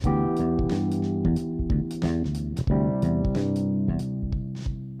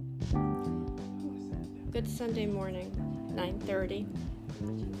It's Sunday morning, 9:30.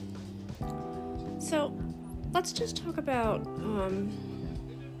 So, let's just talk about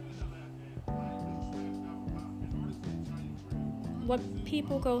what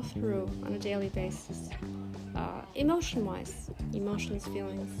people go through on a daily basis, emotion-wise, emotions,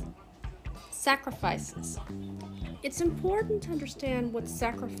 feelings, sacrifices. It's important to understand what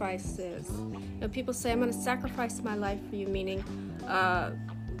sacrifice is. People say, I'm going to sacrifice my life for you, meaning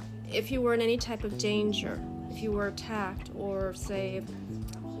if you were in any type of danger, if you were attacked, or say if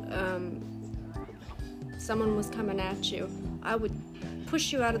someone was coming at you, I would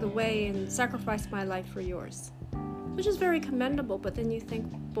push you out of the way and sacrifice my life for yours, which is very commendable. But then you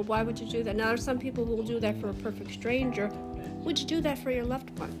think, but why would you do that? Now, there's some people who will do that for a perfect stranger. Would you do that for your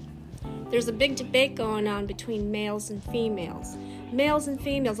loved one? There's a big debate going on between males and females. Males and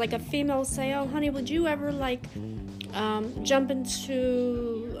females, like a female will say, oh, honey, would you ever, jump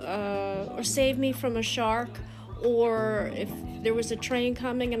into or save me from a shark? Or if there was a train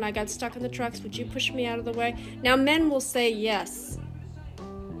coming and I got stuck in the tracks, would you push me out of the way? Now, men will say yes.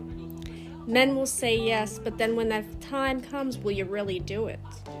 Men will say yes, but then when that time comes, will you really do it?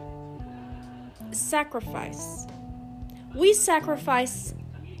 Sacrifice. We sacrifice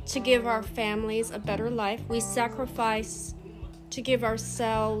to give our families a better life. We sacrifice to give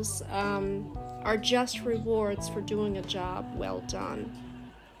ourselves our just rewards for doing a job well done.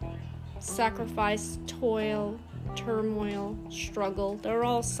 Sacrifice, toil, turmoil, struggle, they're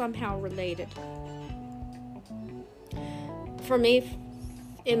all somehow related. For me,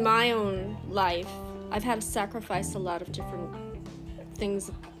 in my own life, I've had to sacrifice a lot of different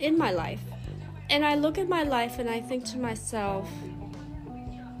things in my life. And I look at my life and I think to myself,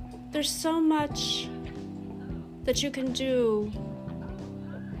 there's so much that you can do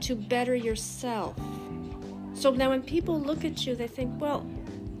to better yourself. So now when people look at you, they think, well,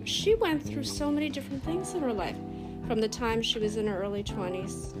 she went through so many different things in her life, from the time she was in her early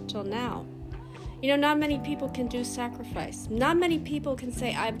 20s till now. Not many people can do sacrifice. Not many people can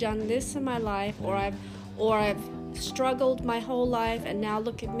say, I've done this in my life, or I've struggled my whole life, and now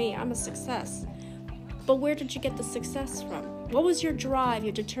look at me, I'm a success. But where did you get the success from? What was your drive,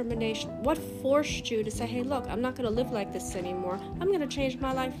 your determination? What forced you to say, hey, look, I'm not going to live like this anymore. I'm going to change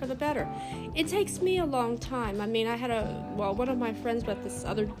my life for the better. It takes me a long time. I mean, I had one of my friends with this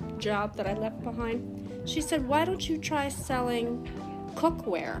other job that I left behind. She said, why don't you try selling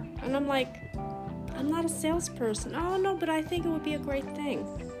cookware? And I'm like, I'm not a salesperson. Oh, no, but I think it would be a great thing.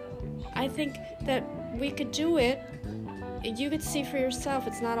 I think that we could do it. You could see for yourself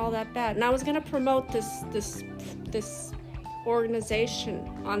it's not all that bad. And I was going to promote this organization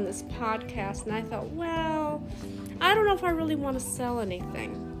on this podcast, and I thought, well, I don't know if I really want to sell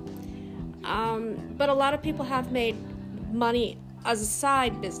anything. But a lot of people have made money as a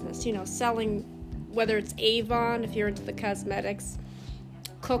side business, selling, whether it's Avon, if you're into the cosmetics,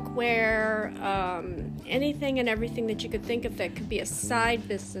 cookware, anything and everything that you could think of that could be a side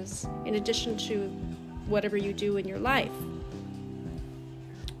business in addition to whatever you do in your life.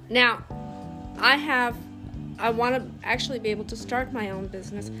 Now, I want to actually be able to start my own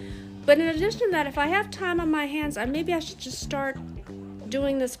business. But in addition to that, if I have time on my hands, maybe I should just start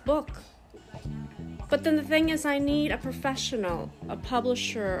doing this book. But then the thing is, I need a professional, a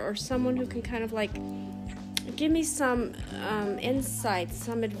publisher, or someone who can kind of give me some insights,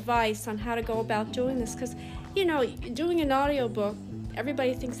 some advice on how to go about doing this. Because, doing an audiobook,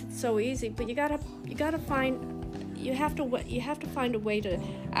 everybody thinks it's so easy, but you have to find a way to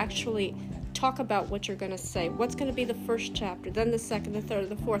actually talk about what you're going to say. What's going to be the first chapter, then the second, the third,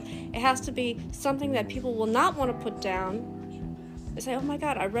 the fourth. It has to be something that people will not want to put down. They say, oh my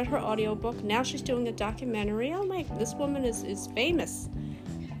God, I read her audiobook. Now she's doing a documentary. Oh my, this woman is famous.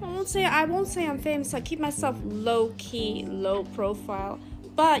 I won't say I'm famous. I keep myself low key, low profile.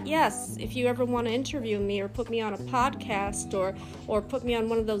 But yes, if you ever want to interview me or put me on a podcast or put me on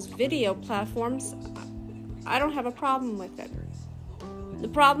one of those video platforms, I don't have a problem with it. The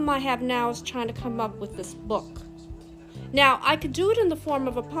problem I have now is trying to come up with this book. Now, I could do it in the form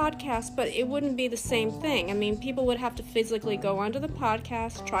of a podcast, but it wouldn't be the same thing. I mean, people would have to physically go onto the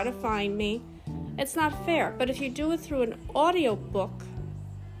podcast, try to find me. It's not fair. But if you do it through an audio book,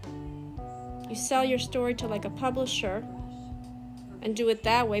 you sell your story to a publisher and do it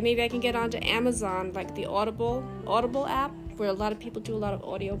that way. Maybe I can get onto Amazon, like the Audible app, where a lot of people do a lot of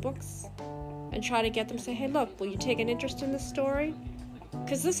audiobooks, and try to get them to say, hey, look, will you take an interest in this story?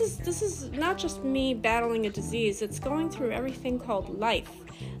 Because this is not just me battling a disease. It's going through everything called life.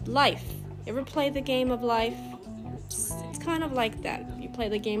 Life. Ever play the game of life? It's kind of like that. You play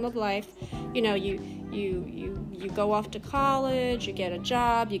the game of life. You go off to college, you get a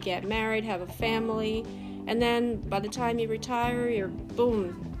job, you get married, have a family, and then by the time you retire, you're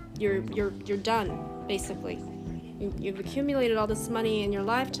done, basically. You've accumulated all this money in your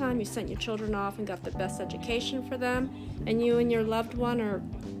lifetime, you sent your children off and got the best education for them, and you and your loved one are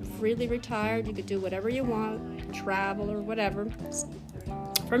freely retired. You could do whatever you want, travel or whatever.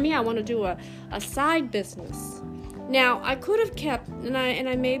 For me, I want to do a side business. Now, I could have kept, and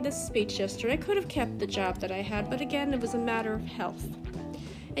I made this speech yesterday, I could have kept the job that I had, but again, it was a matter of health.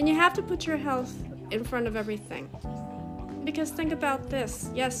 And you have to put your health in front of everything. Because think about this,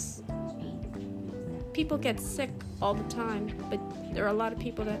 yes, people get sick all the time, but there are a lot of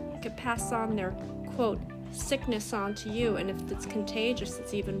people that could pass on their, quote, sickness on to you, and if it's contagious,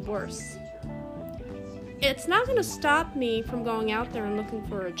 it's even worse. It's not going to stop me from going out there and looking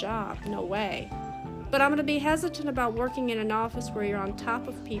for a job, no way. But I'm going to be hesitant about working in an office where you're on top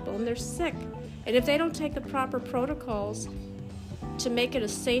of people and they're sick. And if they don't take the proper protocols to make it a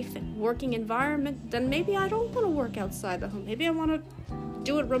safe working environment, then maybe I don't want to work outside the home. Maybe I want to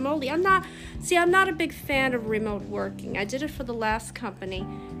do it remotely. I'm not a big fan of remote working. I did it for the last company,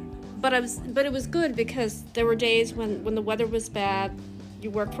 but it was good because there were days when the weather was bad,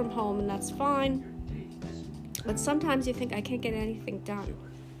 you work from home and that's fine. But sometimes you think, I can't get anything done.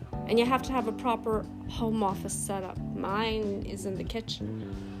 And you have to have a proper home office setup. Mine is in the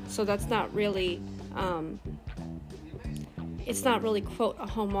kitchen, so that's not really, it's not really, quote, a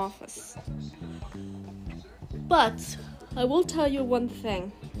home office. But I will tell you one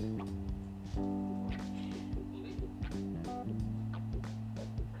thing.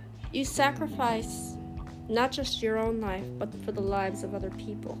 You sacrifice not just your own life, but for the lives of other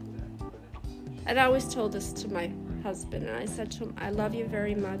people. And I always told this to my husband, and I said to him, I love you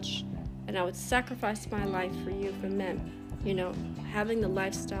very much, and I would sacrifice my life for you, for men. You know, having the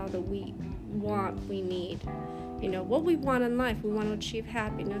lifestyle that we want, we need. You know, what we want in life, we want to achieve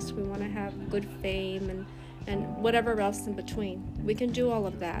happiness, we want to have good fame, and whatever else in between. We can do all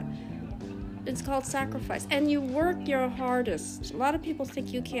of that. It's called sacrifice. And you work your hardest. A lot of people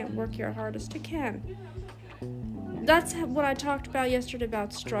think you can't work your hardest. You can. That's what I talked about yesterday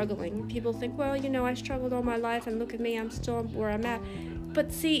about struggling. People think, well, you know, I struggled all my life and look at me, I'm still where I'm at.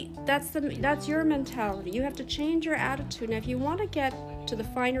 But see, that's your mentality. You have to change your attitude. And if you want to get to the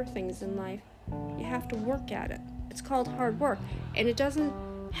finer things in life, you have to work at it. It's called hard work. And it doesn't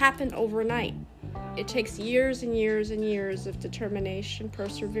happen overnight. It takes years and years and years of determination,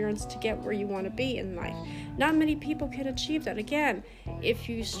 perseverance to get where you want to be in life. Not many people can achieve that. Again, if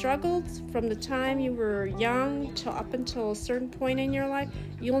you struggled from the time you were young to up until a certain point in your life,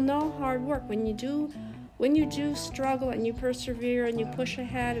 you'll know hard work. When you do struggle and you persevere and you push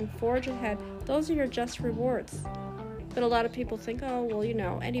ahead and forge ahead, those are your just rewards. But a lot of people think, oh, well, you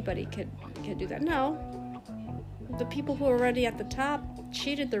know, anybody can do that. No. The people who are already at the top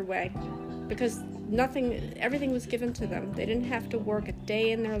cheated their way because everything was given to them. They didn't have to work a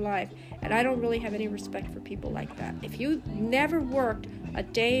day in their life. And I don't really have any respect for people like that. If you never worked a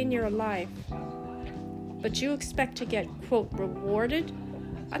day in your life, but you expect to get, quote, rewarded,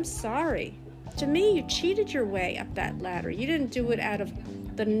 I'm sorry. To me, you cheated your way up that ladder. You didn't do it out of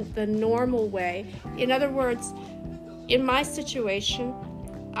the normal way. In other words, in my situation,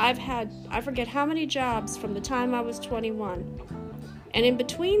 I've had, I forget how many jobs from the time I was 21. And in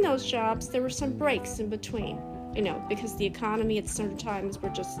between those jobs, there were some breaks in between, you know, because the economy at certain times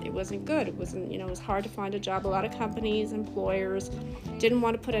it wasn't good. It wasn't, you know, it was hard to find a job. A lot of companies, employers didn't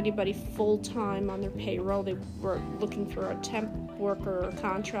want to put anybody full-time on their payroll. They were looking for a temp worker or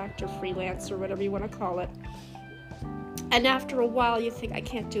contractor, freelancer, whatever you want to call it. And after a while, you think, I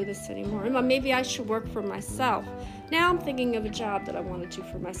can't do this anymore. Maybe I should work for myself. Now I'm thinking of a job that I want to do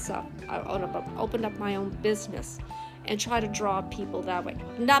for myself. I opened up my own business and try to draw people that way.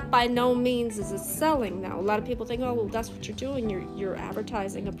 Not by no means is it selling now. A lot of people think, oh, well, that's what you're doing. You're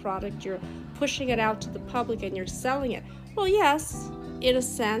advertising a product, you're pushing it out to the public, and you're selling it. Well, yes, in a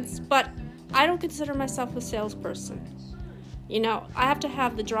sense, but I don't consider myself a salesperson. You know, I have to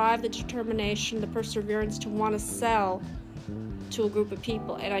have the drive, the determination, the perseverance to want to sell to a group of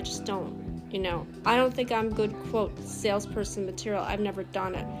people, and I just don't. You know, I don't think I'm good, quote, salesperson material. I've never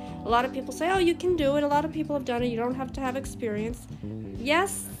done it. A lot of people say, oh, you can do it. A lot of people have done it. You don't have to have experience.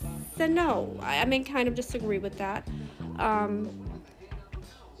 Yes and no. I mean, kind of disagree with that. And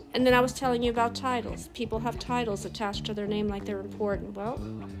then I was telling you about titles. People have titles attached to their name like they're important. Well,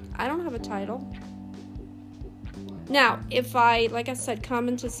 I don't have a title. Now, if I, like I said, come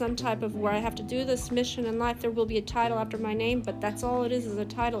into some type of where I have to do this mission in life, there will be a title after my name, but that's all it is a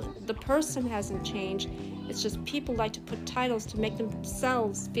title. The person hasn't changed. It's just people like to put titles to make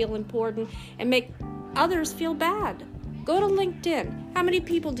themselves feel important and make others feel bad. Go to LinkedIn. How many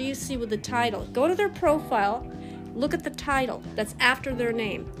people do you see with the title? Go to their profile, look at the title that's after their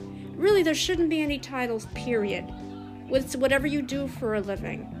name. Really, there shouldn't be any titles, period. It's whatever you do for a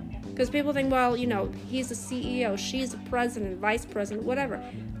living. Because people think, well, he's a CEO, she's a president, vice president, whatever.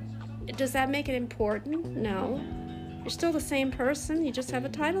 Does that make it important? No. You're still the same person, you just have a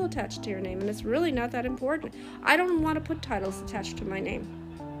title attached to your name, and it's really not that important. I don't want to put titles attached to my name.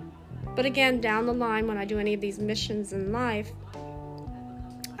 But again, down the line, when I do any of these missions in life,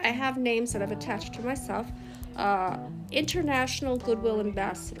 I have names that I've attached to myself. International Goodwill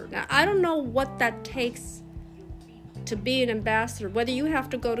Ambassador. Now, I don't know what that takes to be an ambassador, whether you have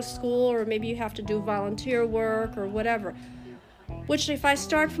to go to school or maybe you have to do volunteer work or whatever. Which, if I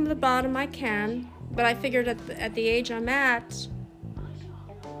start from the bottom, I can, but I figured at the age I'm at,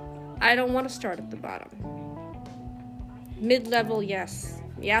 I don't want to start at the bottom. Mid-level, yes.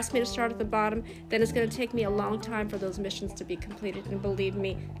 You ask me to start at the bottom, then it's going to take me a long time for those missions to be completed. And believe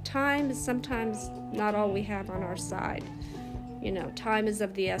me, time is sometimes not all we have on our side. Time is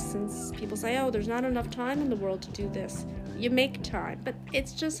of the essence. People say, oh, there's not enough time in the world to do this. You make time, but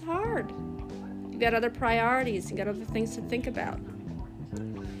it's just hard. You got other priorities. You got other things to think about.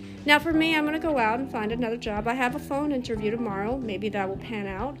 Now, for me, I'm going to go out and find another job. I have a phone interview tomorrow. Maybe that will pan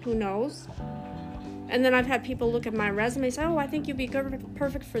out. Who knows? And then I've had people look at my resume and say, oh, I think you'd be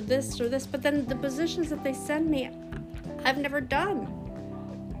perfect for this or this. But then the positions that they send me, I've never done.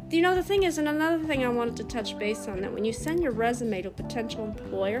 The thing is, and another thing I wanted to touch base on, that when you send your resume to a potential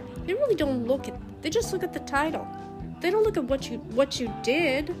employer, they really don't they just look at the title. They don't look at what you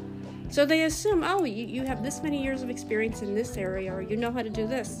did. So they assume, oh, you have this many years of experience in this area, or you know how to do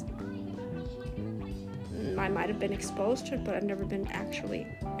this. I might have been exposed to it, but I've never been actually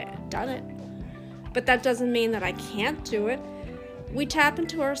done it. But that doesn't mean that I can't do it. We tap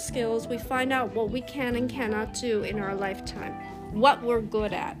into our skills. We find out what we can and cannot do in our lifetime, what we're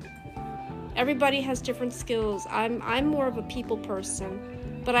good at. Everybody has different skills. I'm more of a people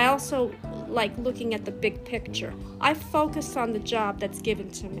person, but I also like looking at the big picture. I focus on the job that's given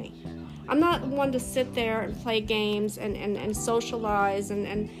to me. I'm not one to sit there and play games and socialize,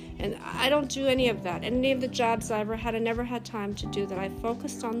 and I don't do any of that. Any of the jobs I ever had, I never had time to do that. I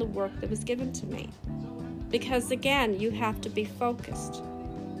focused on the work that was given to me. Because again, you have to be focused.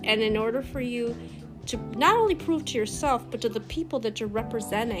 And in order for you to not only prove to yourself, but to the people that you're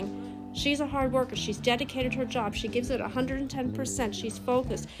representing, she's a hard worker. She's dedicated to her job. She gives it 110%. She's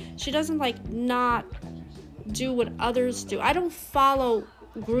focused. She doesn't not do what others do. I don't follow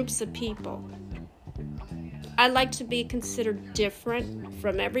groups of people. I like to be considered different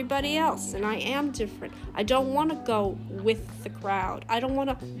from everybody else, and I am different. I don't want to go with the crowd. I don't want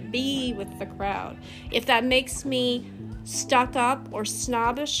to be with the crowd. If that makes me stuck up or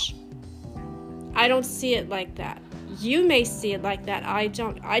snobbish, I don't see it like that. You may see it like that. I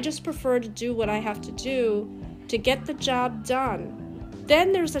don't. I just prefer to do what I have to do to get the job done.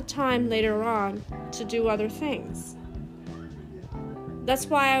 Then there's a time later on to do other things. That's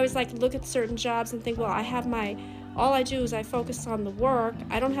why I always like to look at certain jobs and think, well, all I do is I focus on the work.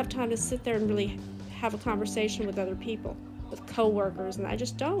 I don't have time to sit there and really have a conversation with other people, with coworkers, and I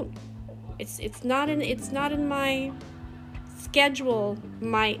just don't. It's not in my schedule,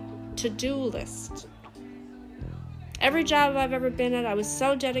 my to-do list. Every job I've ever been at, I was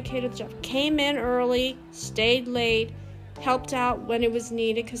so dedicated to the job. Came in early, stayed late, helped out when it was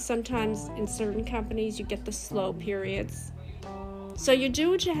needed, because sometimes in certain companies you get the slow periods. So you do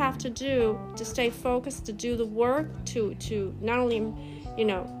what you have to do to stay focused, to do the work, to not only,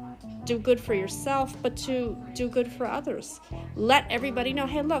 do good for yourself, but to do good for others. Let everybody know,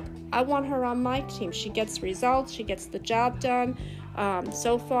 hey, look, I want her on my team. She gets results. She gets the job done.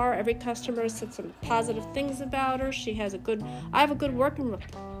 So far, every customer has said some positive things about her. I have a good working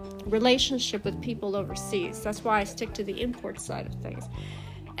relationship with people overseas. That's why I stick to the import side of things.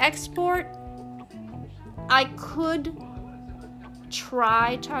 Export, I could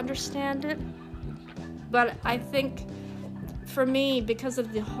try to understand it, but I think for me, because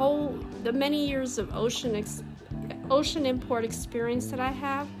of the many years of ocean import experience that I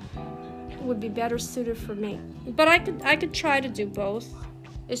have, it would be better suited for me. But I could try to do both.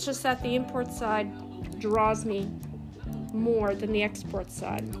 It's just that the import side draws me more than the export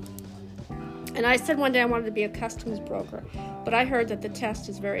side. And I said one day I wanted to be a customs broker, but I heard that the test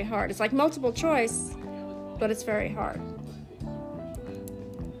is very hard. It's like multiple choice, but it's very hard.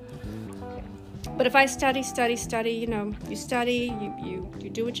 But if I study, you study, you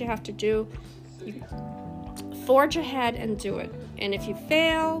do what you have to do, you forge ahead and do it. And if you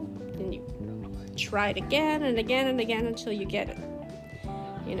fail, then you try it again and again and again until you get it.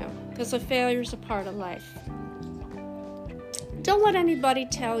 Because a failure is a part of life. Don't let anybody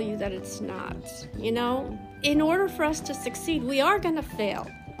tell you that it's not. In order for us to succeed, we are going to fail.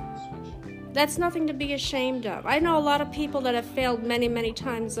 That's nothing to be ashamed of. I know a lot of people that have failed many, many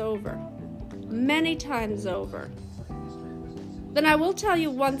times over. Many times over. Then I will tell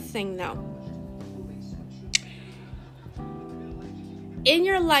you one thing, though. In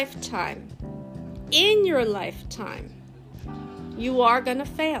your lifetime, you are going to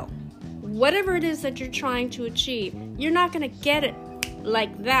fail. Whatever it is that you're trying to achieve, you're not going to get it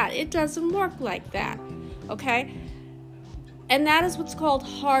like that. It doesn't work like that, okay? And that is what's called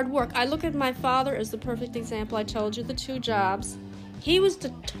hard work. I look at my father as the perfect example. I told you the 2 jobs. He was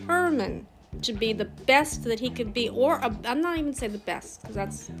determined to be the best that he could be, I'm not even saying the best, because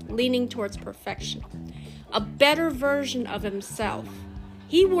that's leaning towards perfection. A better version of himself.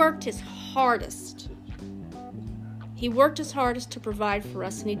 He worked his hardest. He worked his hardest to provide for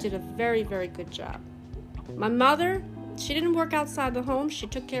us, and he did a very, very good job. My mother, she didn't work outside the home. She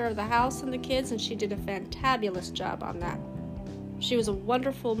took care of the house and the kids, and she did a fantabulous job on that. She was a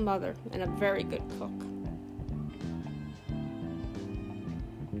wonderful mother and a very good cook.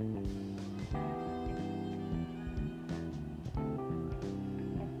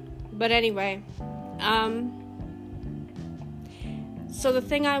 But anyway, so the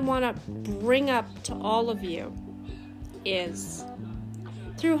thing I want to bring up to all of you is,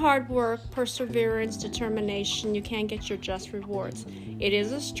 through hard work, perseverance, determination, you can get your just rewards. It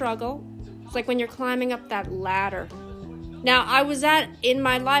is a struggle. It's like when you're climbing up that ladder. Now, in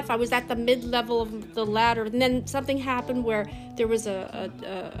my life, I was at the mid-level of the ladder, and then something happened where there was a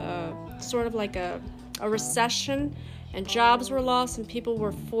sort of like a recession, and jobs were lost, and people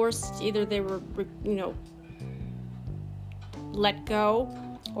were forced, either they were, let go,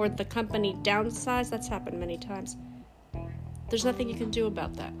 or the company downsized. That's happened many times. There's nothing you can do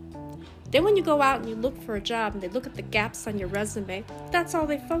about that. Then when you go out and you look for a job and they look at the gaps on your resume, that's all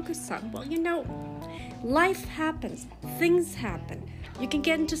they focus on. Well, life happens. Things happen. You can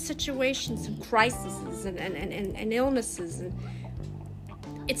get into situations and crises and illnesses, and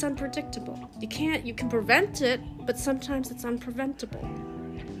it's unpredictable. You can prevent it, but sometimes it's unpreventable.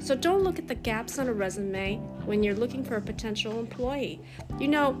 So don't look at the gaps on a resume when you're looking for a potential employee. A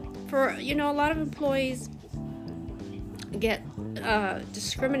lot of employees get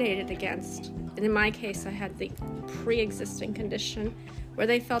discriminated against. And in my case, I had the pre-existing condition where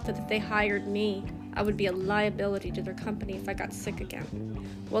they felt that if they hired me, I would be a liability to their company if I got sick again.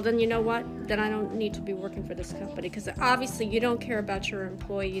 Well, then you know what? Then I don't need to be working for this company, because obviously you don't care about your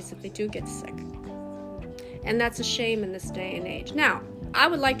employees if they do get sick. And that's a shame in this day and age. Now, I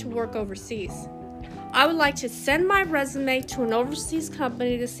would like to work overseas. I would like to send my resume to an overseas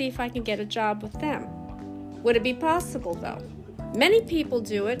company to see if I can get a job with them. Would it be possible, though? Many people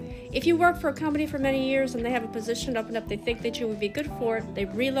do it. If you work for a company for many years and they have a position open up, they think that you would be good for it, they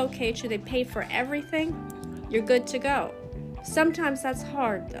relocate you, they pay for everything, you're good to go. Sometimes that's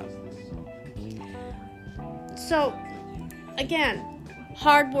hard, though. So, again,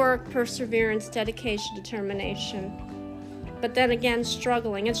 hard work, perseverance, dedication, determination. But then again,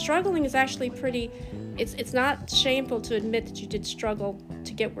 struggling. And struggling is actually it's not shameful to admit that you did struggle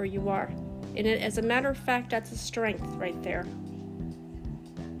to get where you are. And as a matter of fact, that's a strength right there.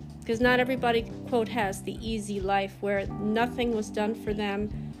 Because not everybody, quote, has the easy life where nothing was done for them.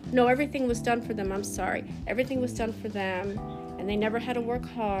 No, everything was done for them, I'm sorry. Everything was done for them, and they never had to work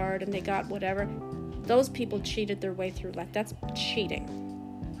hard, and they got whatever. Those people cheated their way through life. That's cheating.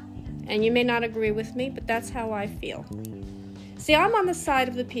 And you may not agree with me, but that's how I feel. See, I'm on the side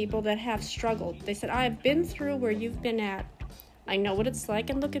of the people that have struggled. They said, I have been through where you've been at. I know what it's like,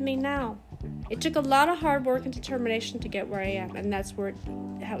 and look at me now. It took a lot of hard work and determination to get where I am, and that's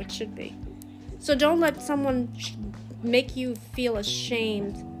how it should be. So don't let someone make you feel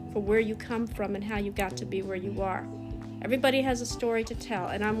ashamed for where you come from and how you got to be where you are. Everybody has a story to tell,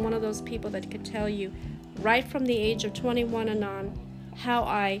 and I'm one of those people that could tell you right from the age of 21 and on how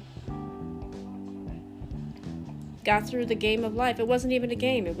I got through the game of life. It wasn't even a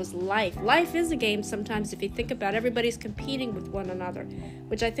game, it was life. Life is a game sometimes if you think about it. Everybody's competing with one another,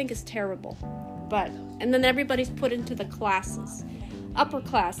 which I think is terrible. And then everybody's put into the classes. Upper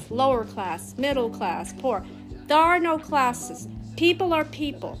class, lower class, middle class, poor. There are no classes. People are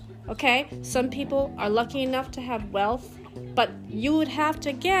people, okay? Some people are lucky enough to have wealth, but you would have to,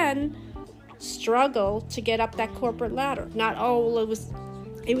 again, struggle to get up that corporate ladder. Not,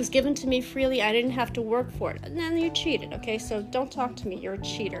 it was given to me freely, I didn't have to work for it. And then you cheated, okay? So don't talk to me, you're a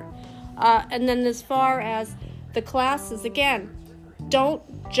cheater. And then as far as the classes, again, don't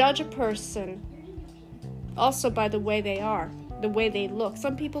judge a person also by the way they are. the way they look.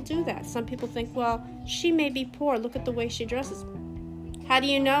 Some people do that. Some people think, well, she may be poor. Look at the way she dresses. How do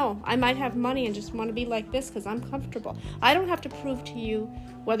you know? I might have money and just want to be like this because I'm comfortable. I don't have to prove to you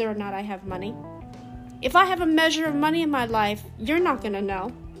whether or not I have money. If I have a measure of money in my life, you're not going to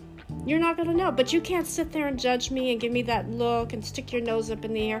know. You're not going to know. But you can't sit there and judge me and give me that look and stick your nose up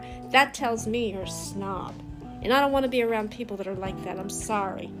in the air. That tells me you're a snob. And I don't want to be around people that are like that. I'm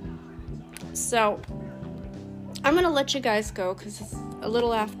sorry. So, I'm going to let you guys go because it's a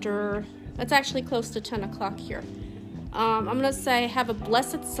little after, it's actually close to 10 o'clock here. I'm going to say have a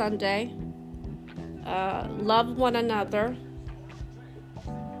blessed Sunday. Love one another.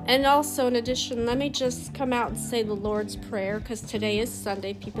 And also, in addition, let me just come out and say the Lord's Prayer, because today is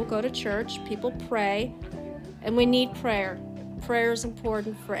Sunday. People go to church, people pray, and we need prayer. Prayer is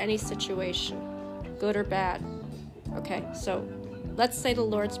important for any situation, good or bad. Okay, so let's say the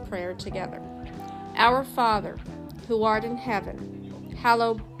Lord's Prayer together. Our Father, who art in heaven,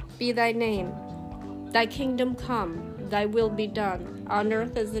 hallowed be thy name. Thy kingdom come, thy will be done, on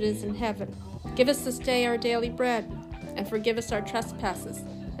earth as it is in heaven. Give us this day our daily bread, and forgive us our trespasses,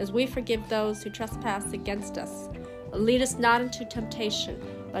 as we forgive those who trespass against us. Lead us not into temptation,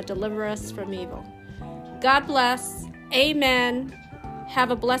 but deliver us from evil. God bless. Amen. Have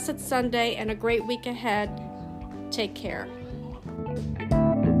a blessed Sunday and a great week ahead. Take care.